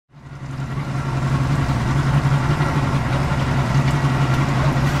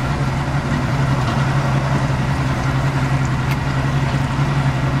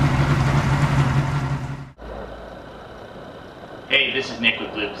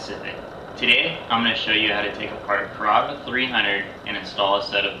Pacific. Today, I'm going to show you how to take apart a Curado 300 and install a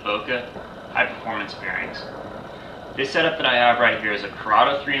set of Boca high-performance bearings. This setup that I have right here is a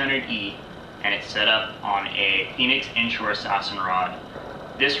Curado 300E, and it's set up on a Phoenix inshore assassin rod.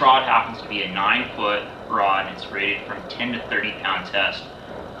 This rod happens to be a 9-foot rod, and it's rated from 10 to 30 pound test.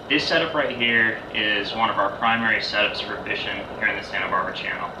 This setup right here is one of our primary setups for fishing here in the Santa Barbara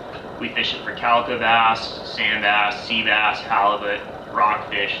Channel. We fish it for calico bass, sand bass, sea bass, halibut,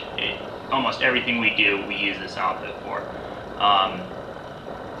 rockfish. Almost everything we do, we use this outfit for.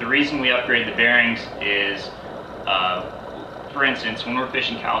 The reason we upgrade the bearings is, for instance, when we're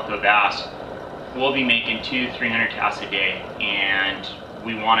fishing calico bass, we'll be making 200-300 casts a day, and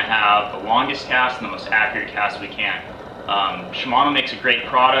we want to have the longest cast and the most accurate cast we can. Shimano makes a great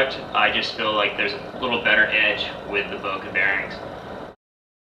product. I just feel like there's a little better edge with the Boca bearings.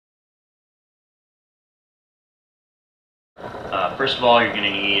 First of all, you're going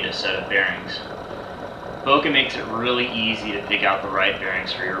to need a set of bearings. Boca makes it really easy to pick out the right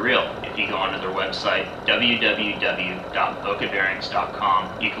bearings for your reel. If you go onto their website,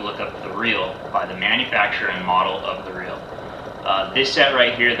 www.bocabearings.com, you can look up the reel by the manufacturer and model of the reel. This set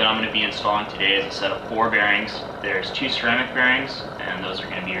right here that I'm going to be installing today is a set of 4 bearings. There's 2 ceramic bearings, and those are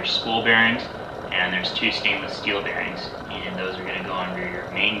going to be your spool bearings, and there's 2 stainless steel bearings, and those are going to go under your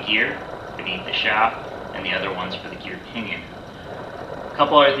main gear beneath the shaft, and the other ones for the gear pinion. A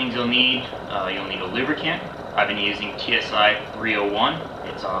couple other things you'll need a lubricant. I've been using TSI 301.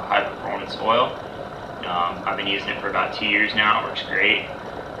 It's a high performance oil. I've been using it for about 2 years now. It works great.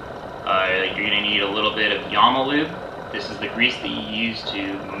 You're going to need a little bit of Yamaha lube. This is the grease that you use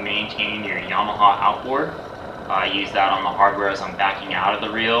to maintain your Yamaha outboard. I use that on the hardware as I'm backing out of the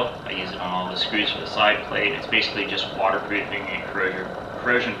reel. I use it on all the screws for the side plate. It's basically just waterproofing and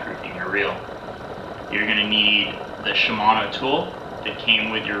corrosion proofing your reel. You're going to need the Shimano tool that came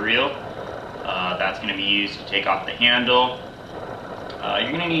with your reel. That's going to be used to take off the handle.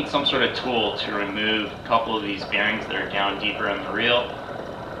 You're going to need some sort of tool to remove a couple of these bearings that are down deeper in the reel.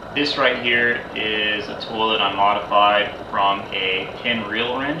 This right here is a tool that I modified from a pin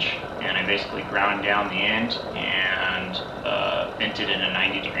reel wrench, and I basically ground down the end and bent it in a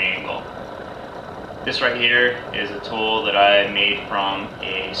 90-degree angle. This right here is a tool that I made from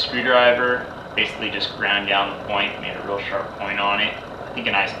a screwdriver. Basically just ground down the point, made a real sharp point on it. I think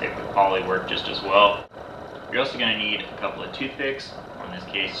a nice pick would probably work just as well. You're also going to need a couple of toothpicks, or in this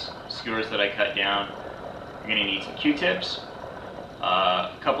case, skewers that I cut down. You're going to need some Q-tips,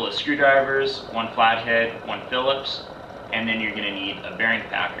 a couple of screwdrivers, 1 flathead, 1 Phillips, and then you're going to need a bearing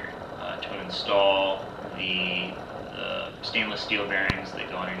packer to install the stainless steel bearings that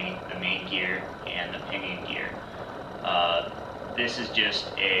go underneath the main gear and the pinion gear. This is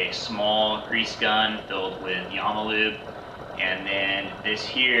just a small grease gun filled with Yamaha lube, and then this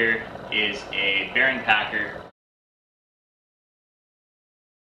here is a bearing packer.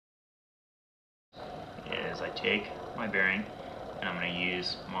 Is I take my bearing and I'm going to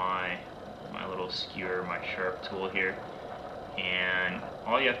use my little skewer, my sharp tool here, and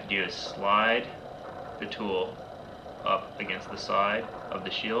all you have to do is slide the tool up against the side of the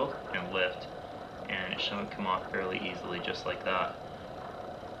shield and lift, and it should come off fairly easily, just like that.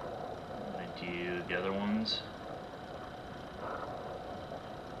 I'm going to do the other ones.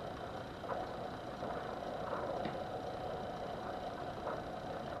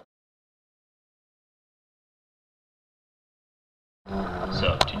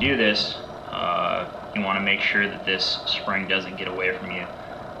 So to do this, you want to make sure that this spring doesn't get away from you.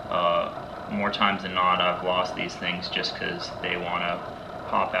 More times than not, I've lost these things just because they want to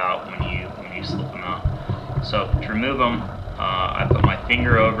pop out when you slip them out. So to remove them, I put my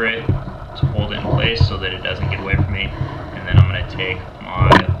finger over it to hold it in place so that it doesn't get away from me, and then I'm going to take my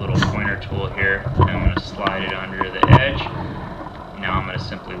little pointer tool here and I'm going to slide it under the edge. Now I'm going to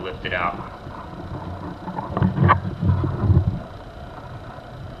simply lift it out.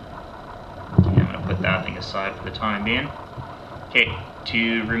 Okay, I'm going to put that thing aside for the time being. Okay,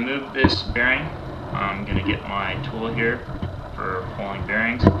 to remove this bearing, I'm going to get my tool here for pulling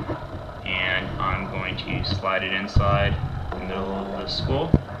bearings, and I'm going to slide it inside the middle of the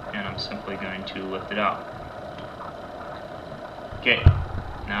spool, and I'm simply going to lift it out. Okay,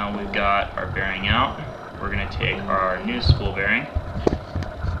 now we've got our bearing out. We're going to take our new spool bearing,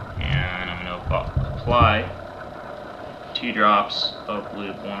 and I'm going to apply 2 drops of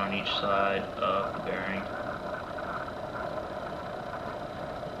lube, 1 on each side of the bearing.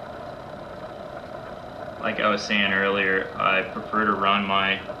 Like I was saying earlier, I prefer to run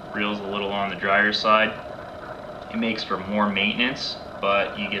my reels a little on the drier side. It makes for more maintenance,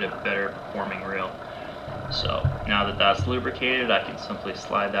 but you get a better performing reel. So now that that's lubricated, I can simply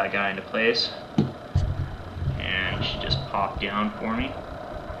slide that guy into place, and he should just pop down for me.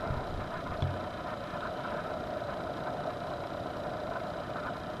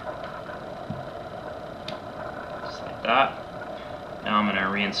 Just like that. Now I'm going to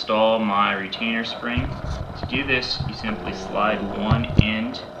reinstall my retainer spring. To do this, you simply slide one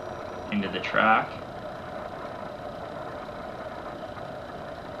end into the track.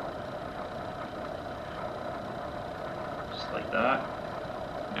 Just like that.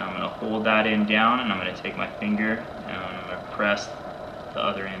 Now I'm going to hold that end down, and I'm going to take my finger and I'm going to press the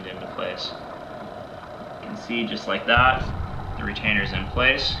other end into place. You can see, just like that, the retainer's in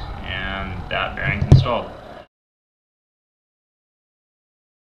place and that bearing's installed.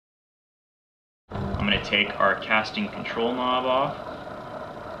 I'm going to take our casting control knob off.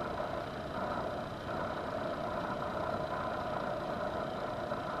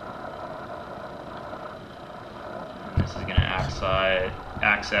 And this is going to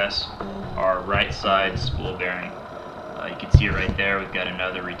access our right side spool bearing. You can see it right there, we've got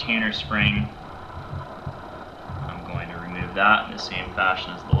another retainer spring. I'm going to remove that in the same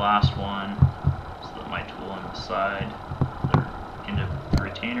fashion as the last one. Slip my tool on the side, into the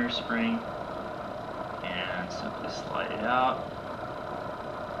retainer spring, and simply slide it out.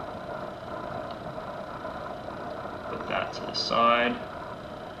 Put that to the side.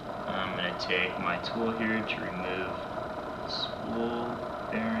 I'm going to take my tool here to remove the spool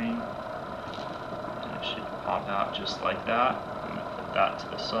bearing. And it should pop out just like that. I'm going to put that to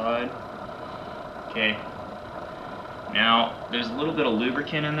the side. Okay. Now, there's a little bit of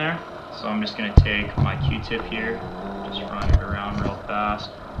lubricant in there, so I'm just going to take my Q-tip here, just run it around real fast.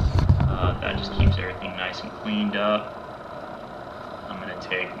 That just keeps everything nice and cleaned up. I'm going to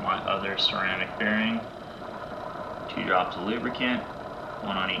take my other ceramic bearing, 2 drops of lubricant,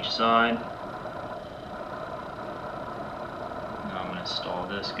 1 on each side. Now I'm going to install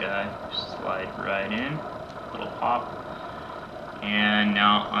this guy, slide right in, little pop. And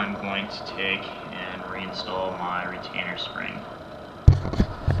now I'm going to take and reinstall my retainer spring.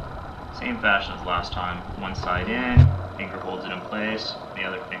 Same fashion as last time, one side in, finger holds it in place, the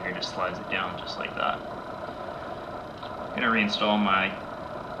other finger just slides it down just like that. I'm going to reinstall my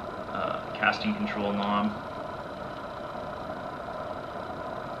casting control knob,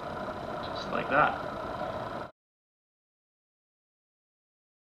 just like that.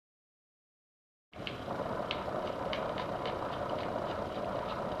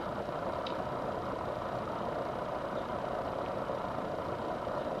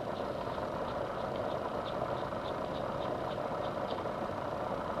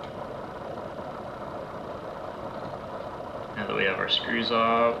 Now that we have our screws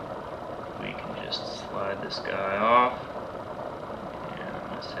off, we can just slide this guy off, and I'm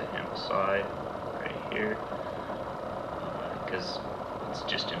going to set him aside right here, because it's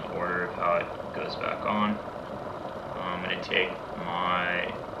just in order of how it goes back on. I'm going to take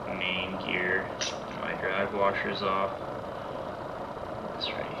my main gear and my drive washers off, this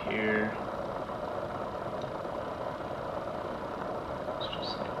right here, it's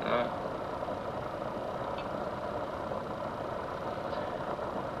just like that.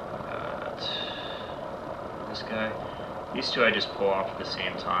 This guy. These two I just pull off at the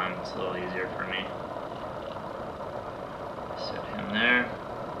same time. It's a little easier for me. Set him there.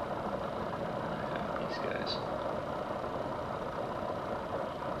 I have these guys.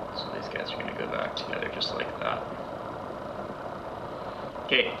 So these guys are going to go back together just like that.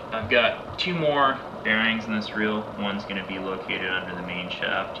 Okay, I've got 2 more bearings in this reel. One's going to be located under the main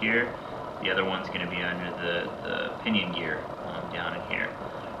shaft here. The other one's going to be under the pinion gear down in here.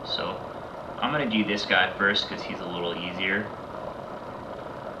 So I'm going to do this guy first because he's a little easier.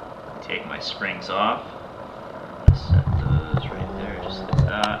 Take my springs off. I'm going to set those right there just like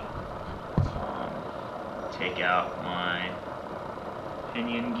that. Take out my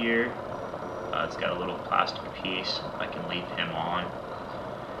pinion gear. It's got a little plastic piece. I can leave him on.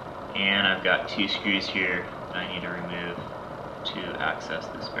 And I've got 2 screws here that I need to remove to access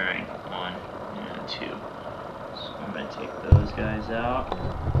this bearing. 1 and 2. So I'm going to take those guys out.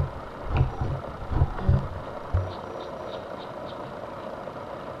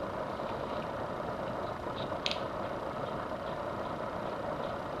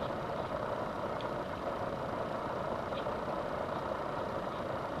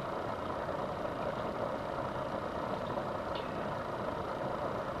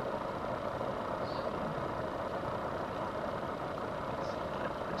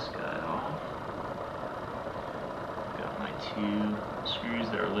 Two screws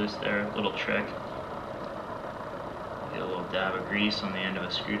that are loose there. Little trick. Get a little dab of grease on the end of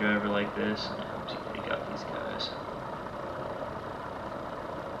a screwdriver like this, and it helps you take out these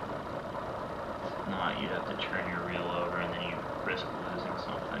not, you'd have to turn your reel over and then you risk losing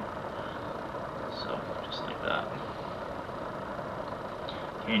something. So, just like that.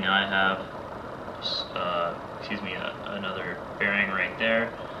 Okay, now I have another bearing right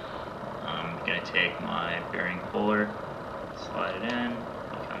there. I'm going to take my bearing puller, slide it in,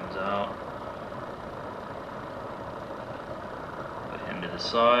 it comes out, put him to the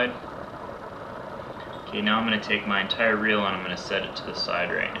side. Okay, now I'm going to take my entire reel and I'm going to set it to the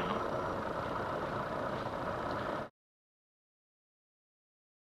side right now.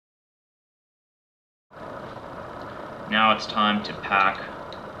 Now it's time to pack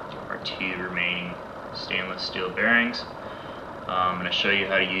our 2 remaining stainless steel bearings. I'm going to show you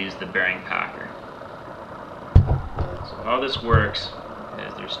how to use the bearing packer. So how this works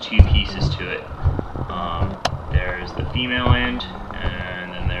is there's 2 pieces to it. There's the female end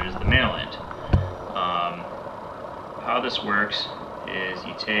and then there's the male end. How this works is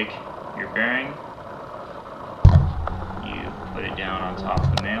you take your bearing, you put it down on top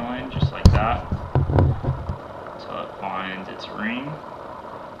of the male end just like that until it finds its ring.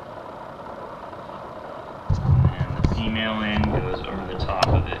 Female end goes over the top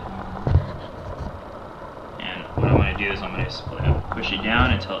of it. And what I'm going to do is I'm going to push it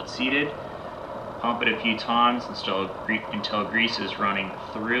down until it's seated, pump it a few times until grease is running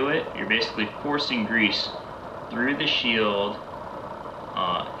through it. You're basically forcing grease through the shield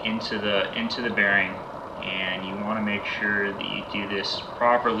into the bearing, and you want to make sure that you do this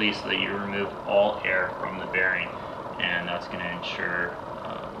properly so that you remove all air from the bearing, and that's going to ensure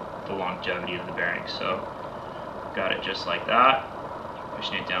the longevity of the bearing. So got it just like that,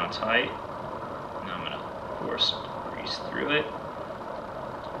 pushing it down tight. Now I'm going to force grease through it.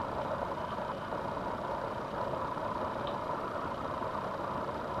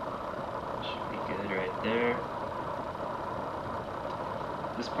 Should be good right there.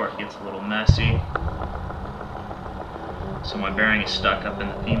 This part gets a little messy. So my bearing is stuck up in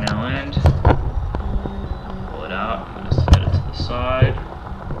the female end. Pull it out, I'm going to set it to the side.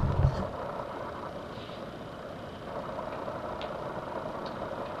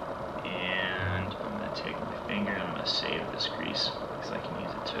 I'm going to save this grease because I can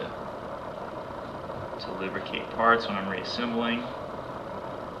use it to lubricate parts when I'm reassembling.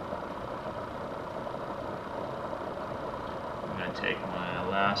 I'm going to take my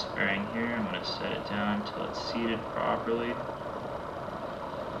last bearing here, I'm going to set it down until it's seated properly.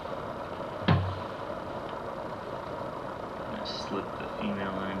 I'm going to slip the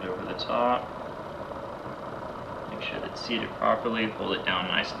female end over the top. Make sure that it's seated properly, hold it down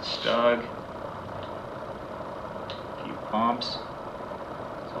nice and snug. Pumps,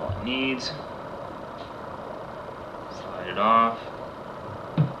 that's all it needs. Slide it off.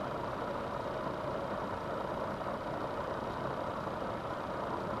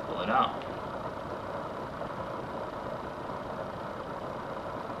 Pull it out.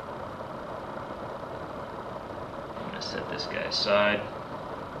 I'm going to set this guy aside.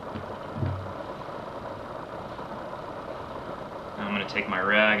 Now I'm going to take my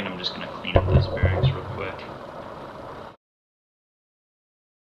rag and I'm just going to clean up those bearings real quick.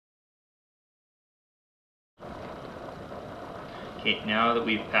 Okay, now that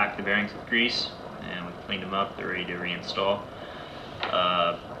we've packed the bearings with grease and we've cleaned them up, they're ready to reinstall.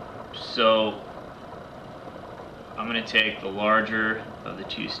 So I'm going to take the larger of the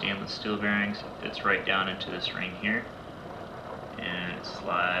 2 stainless steel bearings. It fits right down into this ring here, and it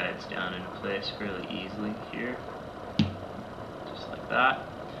slides down into place fairly easily here, just like that.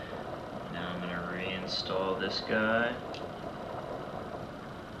 Now I'm going to reinstall this guy.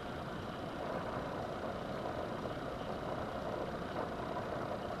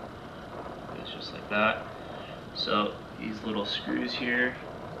 Just like that. So these little screws here,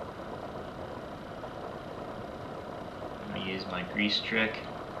 I'm going to use my grease trick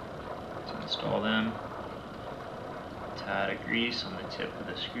to install them. A tad of grease on the tip of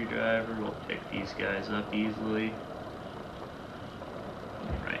the screwdriver will pick these guys up easily.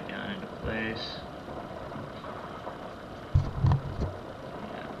 Right down into place.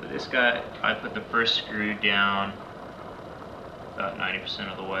 Yeah, for this guy, I put the first screw down about 90%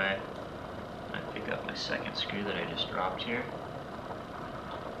 of the way. I pick up my second screw that I just dropped here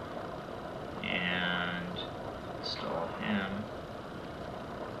and install him.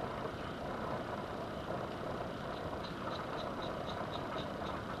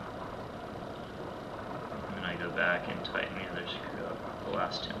 And then I go back and tighten the other screw up, the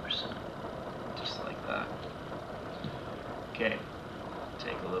last 10%, just like that. Okay,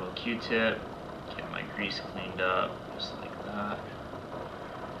 take a little Q-tip, get my grease cleaned up, just like that.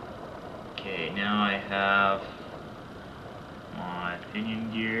 Okay, now I have my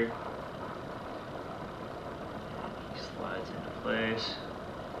pinion gear. Slides into place.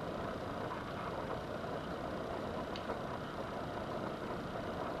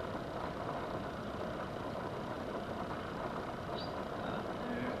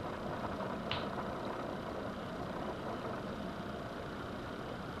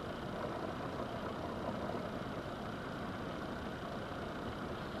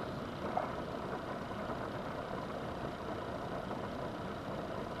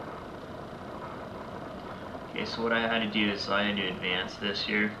 Okay, so what I had to do is I had to advance this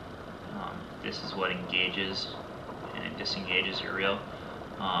here. This is what engages and it disengages your reel.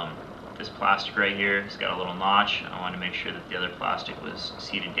 This plastic right here has got a little notch. I wanted to make sure that the other plastic was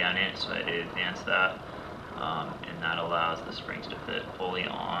seated down in it, so I had to advance that. And that allows the springs to fit fully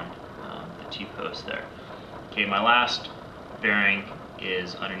on the T-post there. Okay, my last bearing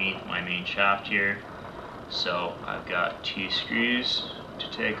is underneath my main shaft here. So I've got 2 screws to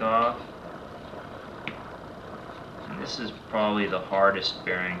take off. And this is probably the hardest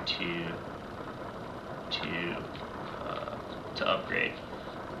bearing to upgrade.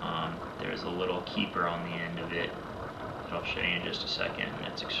 There's a little keeper on the end of it that I'll show you in just a second, and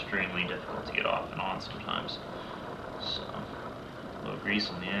it's extremely difficult to get off and on sometimes. So, a little grease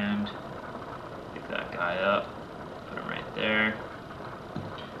on the end, pick that guy up, put him right there.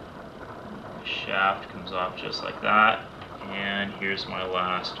 The shaft comes off just like that, and here's my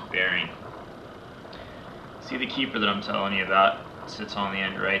last bearing. See the keeper that I'm telling you about sits on the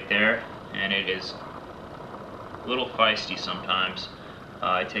end right there, and it is a little feisty sometimes.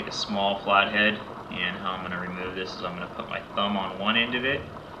 I take a small flathead, and how I'm going to remove this is I'm going to put my thumb on one end of it.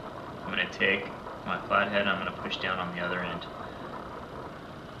 I'm going to take my flathead and I'm going to push down on the other end.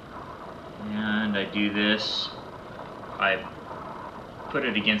 And I do this. I put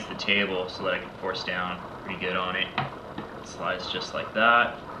it against the table so that I can force down pretty good on it. It slides just like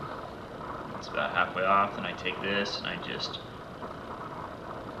that. It's about halfway off, and I take this and I just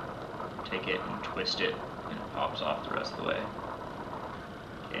take it and twist it, and it pops off the rest of the way.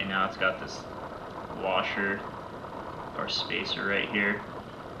 Okay, now it's got this washer or spacer right here.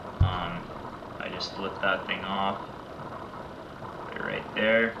 I just lift that thing off, put it right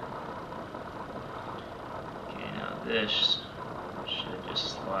there. Okay, now this should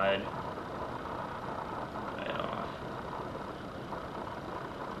just slide right off.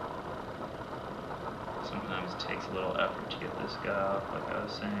 Sometimes it takes a little effort to get this guy off, like I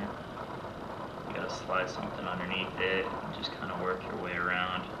was saying. You gotta slide something underneath it and just kind of work your way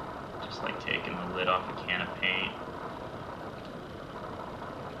around, just like taking the lid off a can of paint.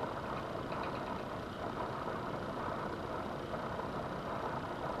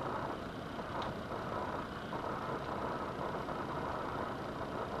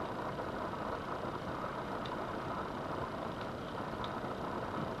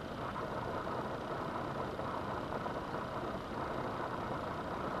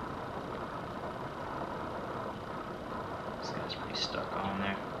 This guy's pretty stuck on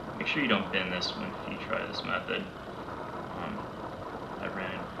there. Make sure you don't bend this one if you try this method. I've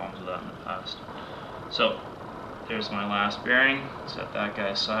ran into problems with that in the past. So, there's my last bearing. Set that guy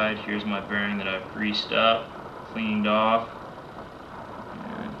aside. Here's my bearing that I've greased up, cleaned off,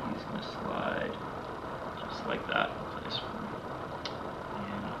 and he's going to slide just like that in place.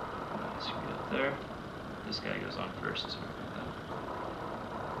 And I screw up there. This guy goes on first. Sorry about that.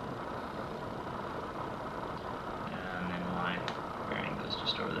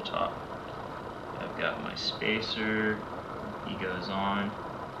 Just over the top. I've got my spacer, he goes on.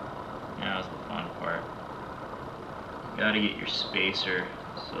 Now's the fun part. You gotta get your spacer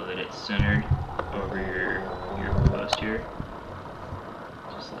so that it's centered over your post here.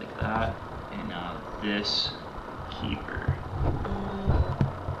 Just like that. And now this keeper,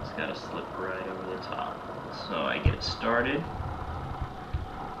 it's gotta slip right over the top. So I get it started.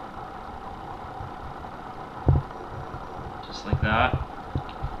 Just like that.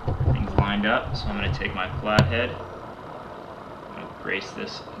 Everything's lined up, so I'm going to take my flathead, I'm going to brace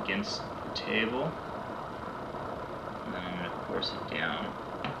this against the table, and then I'm going to force it down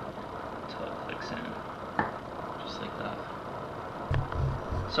until it clicks in, just like that.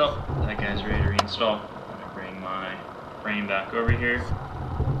 So, that guy's ready to reinstall. I'm going to bring my frame back over here.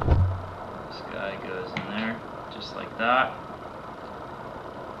 This guy goes in there, just like that.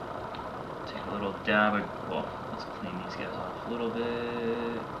 Take a little dab of, well, let's clean these guys off a little bit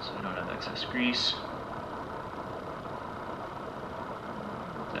so we don't have excess grease.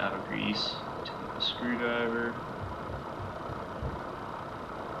 Dab of grease, take up a screwdriver.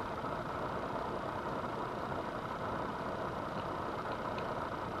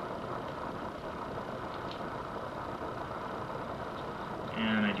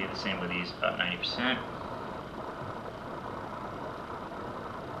 And I do the same with these, about 90%.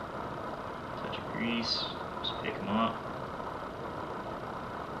 grease, just pick them up.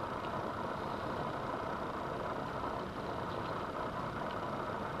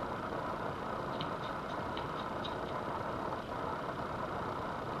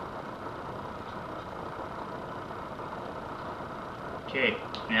 Okay,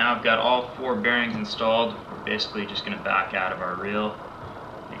 now I've got all 4 bearings installed. We're basically just going to back out of our reel,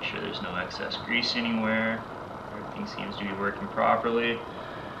 make sure there's no excess grease anywhere. Everything seems to be working properly.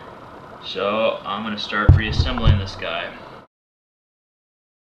 So I'm going to start reassembling this guy.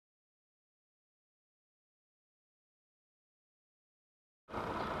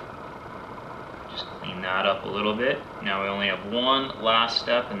 Just clean that up a little bit. Now we only have one last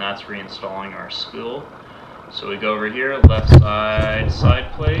step, and that's reinstalling our spool. So we go over here, left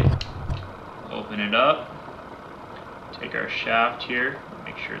side plate, open it up, take our shaft here,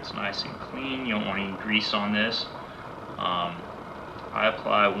 make sure it's nice and clean. You don't want any grease on this. I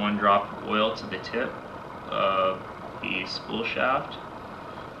apply 1 drop of oil to the tip of the spool shaft,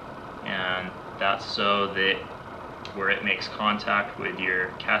 and that's so that where it makes contact with your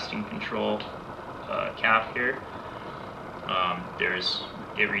casting control cap here,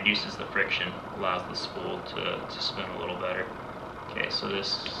 it reduces the friction, allows the spool to spin a little better. Okay, so this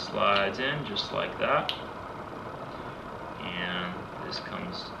slides in just like that, and this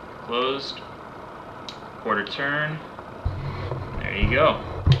comes closed, quarter turn. There you go.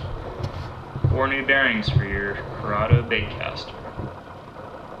 4 new bearings for your Curado baitcast.